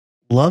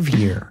love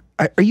here.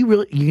 Are you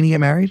really? You gonna get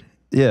married?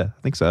 Yeah,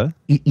 I think so.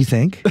 You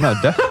think? No,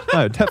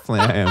 no, definitely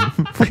I am.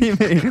 What do you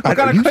mean? What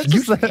kind of question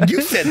is that?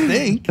 You said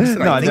think. You said,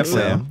 No, I think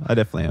definitely so. am. I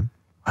definitely am.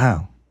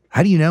 Wow.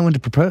 How do you know when to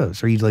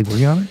propose? Are you like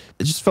working on it?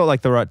 It just felt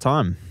like the right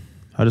time.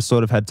 I just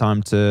sort of had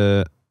time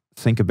to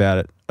think about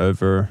it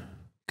over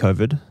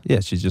COVID. Yeah,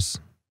 she's just,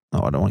 I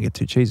don't want to get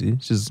too cheesy.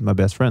 She's my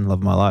best friend, love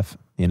of my life,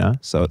 you know?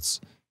 So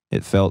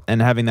it felt,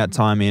 and having that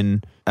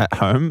time at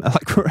home,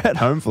 like we're at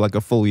home for like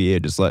a full year,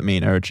 just like me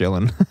and her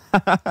chilling.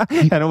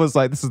 And it was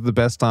like, this is the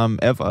best time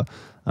ever.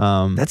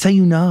 That's how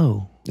you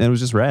know. And it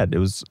was just rad. It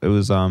was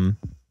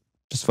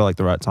just felt like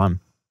the right time.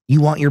 You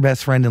want your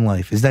best friend in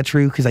life. Is that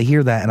true? Because I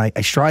hear that and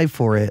I strive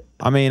for it.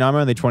 I mean, I'm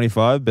only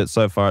 25, but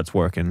so far it's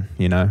working.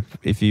 You know,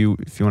 if you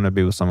want to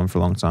be with someone for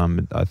a long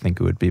time, I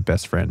think it would be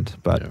best friend.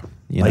 But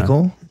you know.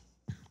 Michael,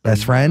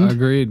 best friend.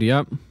 Agreed.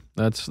 Yep.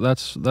 That's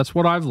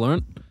what I've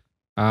learned.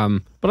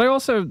 But I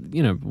also,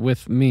 you know,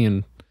 with me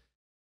and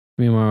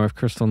my wife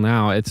Crystal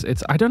now,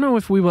 it's I don't know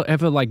if we were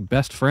ever like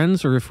best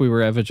friends or if we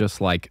were ever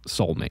just like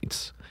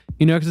soulmates.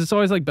 You know, because it's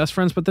always like best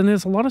friends, but then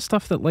there's a lot of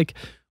stuff that like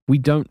we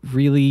don't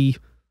really.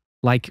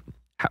 Like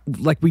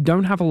we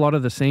don't have a lot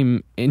of the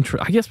same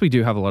interest. I guess we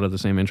do have a lot of the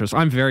same interests.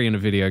 I'm very into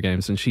video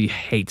games and she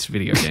hates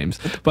video games.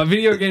 But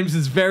video games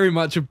is very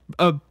much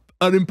an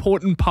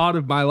important part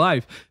of my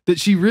life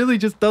that she really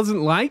just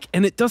doesn't like.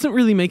 And it doesn't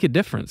really make a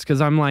difference because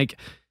I'm like,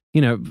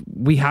 you know,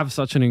 we have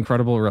such an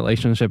incredible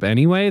relationship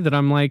anyway that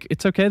I'm like,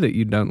 it's okay that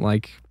you don't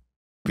like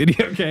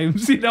video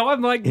games. You know,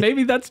 I'm like,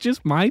 maybe that's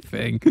just my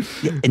thing.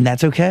 Yeah, and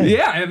that's okay.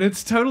 Yeah, and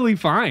it's totally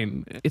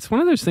fine. It's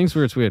one of those things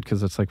where it's weird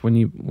because it's like when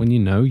you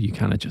know, you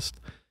kind of just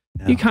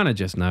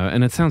know.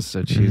 And it sounds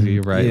so cheesy,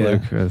 right,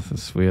 Luke?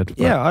 It's weird. But.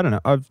 Yeah, I don't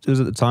know. It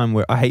was at the time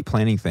where I hate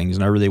planning things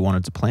and I really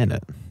wanted to plan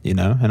it, you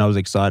know, and I was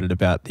excited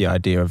about the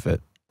idea of it.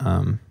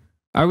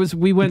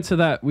 We went to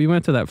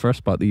that first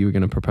spot that you were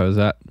going to propose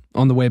at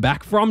on the way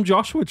back from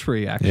Joshua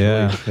Tree, actually.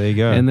 Yeah, there you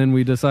go. And then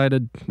we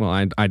decided, well,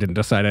 I didn't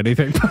decide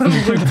anything, but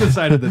Luke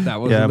decided that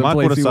wasn't the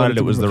Michael place decided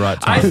it was the right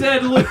time. I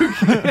said,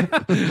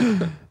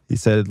 Luke. He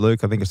said,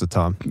 Luke, I think it's the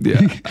time. Yeah,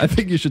 I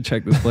think you should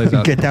check this place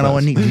out. Get down on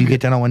one knee. Did you get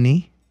down on one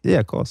knee? Yeah,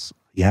 of course.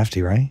 You have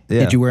to, right?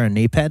 Yeah. Did you wear a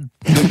knee pad?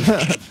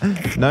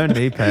 No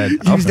knee pad.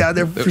 He was down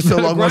there for so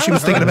long while she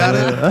was thinking about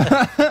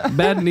it.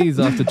 Bad knees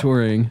after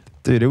touring.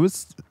 Dude, it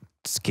was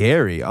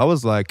scary. I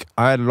was like,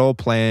 I had it all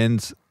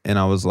planned and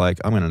I was like,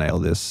 I'm going to nail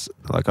this.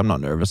 Like, I'm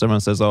not nervous.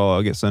 Everyone says, oh,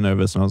 I get so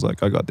nervous. And I was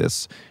like, I got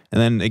this.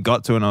 And then it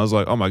got to it and I was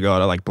like, oh my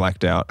God, I like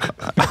blacked out.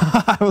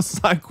 I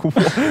was like,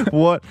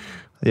 what?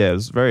 Yeah, it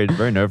was very,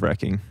 very nerve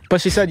wracking.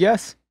 But she said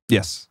yes?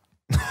 Yes.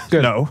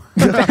 Good. No.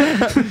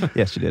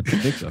 Yes, she did. I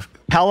think so.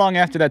 How long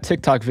after that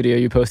TikTok video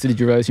you posted did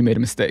you realize you made a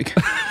mistake?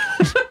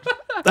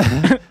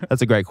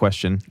 That's a great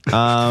question.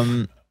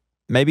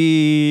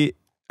 Maybe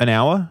an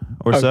hour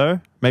or so,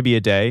 maybe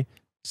a day.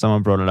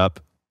 Someone brought it up.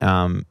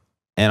 And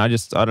I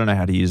don't know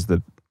how to use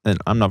and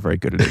I'm not very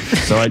good at it.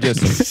 So I just...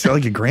 Sound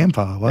like your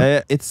grandpa.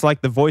 What? It's like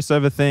the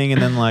voiceover thing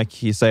and then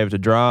like you save it to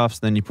drafts,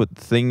 then you put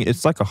the thing,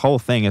 it's like a whole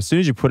thing. As soon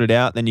as you put it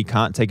out, then you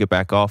can't take it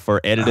back off or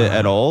edit it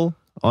at all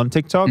on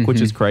TikTok, which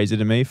is crazy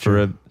to me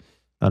for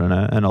I don't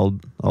know, an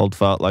old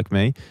fart like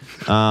me.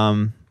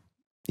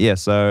 Yeah,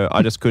 so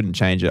I just couldn't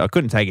change it. I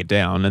couldn't take it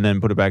down and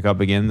then put it back up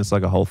again. It's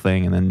like a whole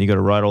thing. And then you got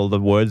to write all the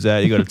words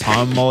out. You got to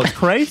time them all. It's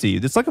crazy.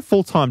 It's like a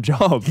full-time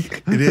job.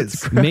 It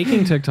is.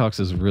 Making TikToks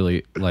is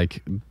really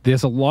like,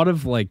 there's a lot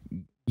of like,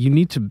 you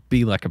need to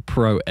be like a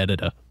pro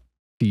editor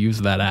to use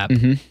that app,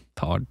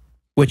 Todd.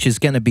 Which is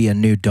going to be a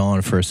new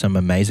dawn for some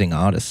amazing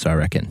artists, I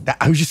reckon.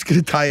 I was just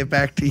going to tie it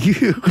back to you.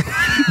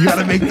 You got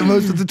to make the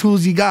most of the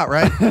tools you got,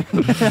 right?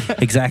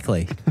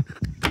 Exactly.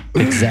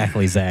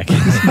 Exactly, Zach.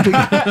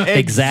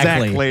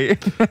 Exactly.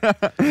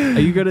 Are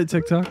you good at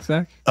TikTok,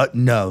 Zach?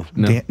 No.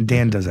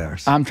 Dan does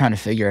ours. I'm trying to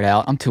figure it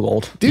out. I'm too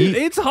old. Dude,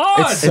 it's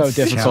hard. It's so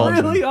difficult.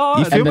 It's really hard.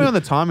 You feel me on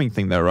the timing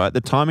thing though, right?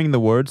 The timing the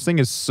words thing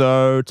is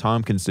so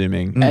time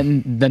consuming.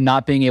 And the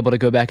not being able to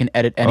go back and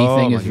edit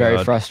anything is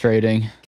very frustrating.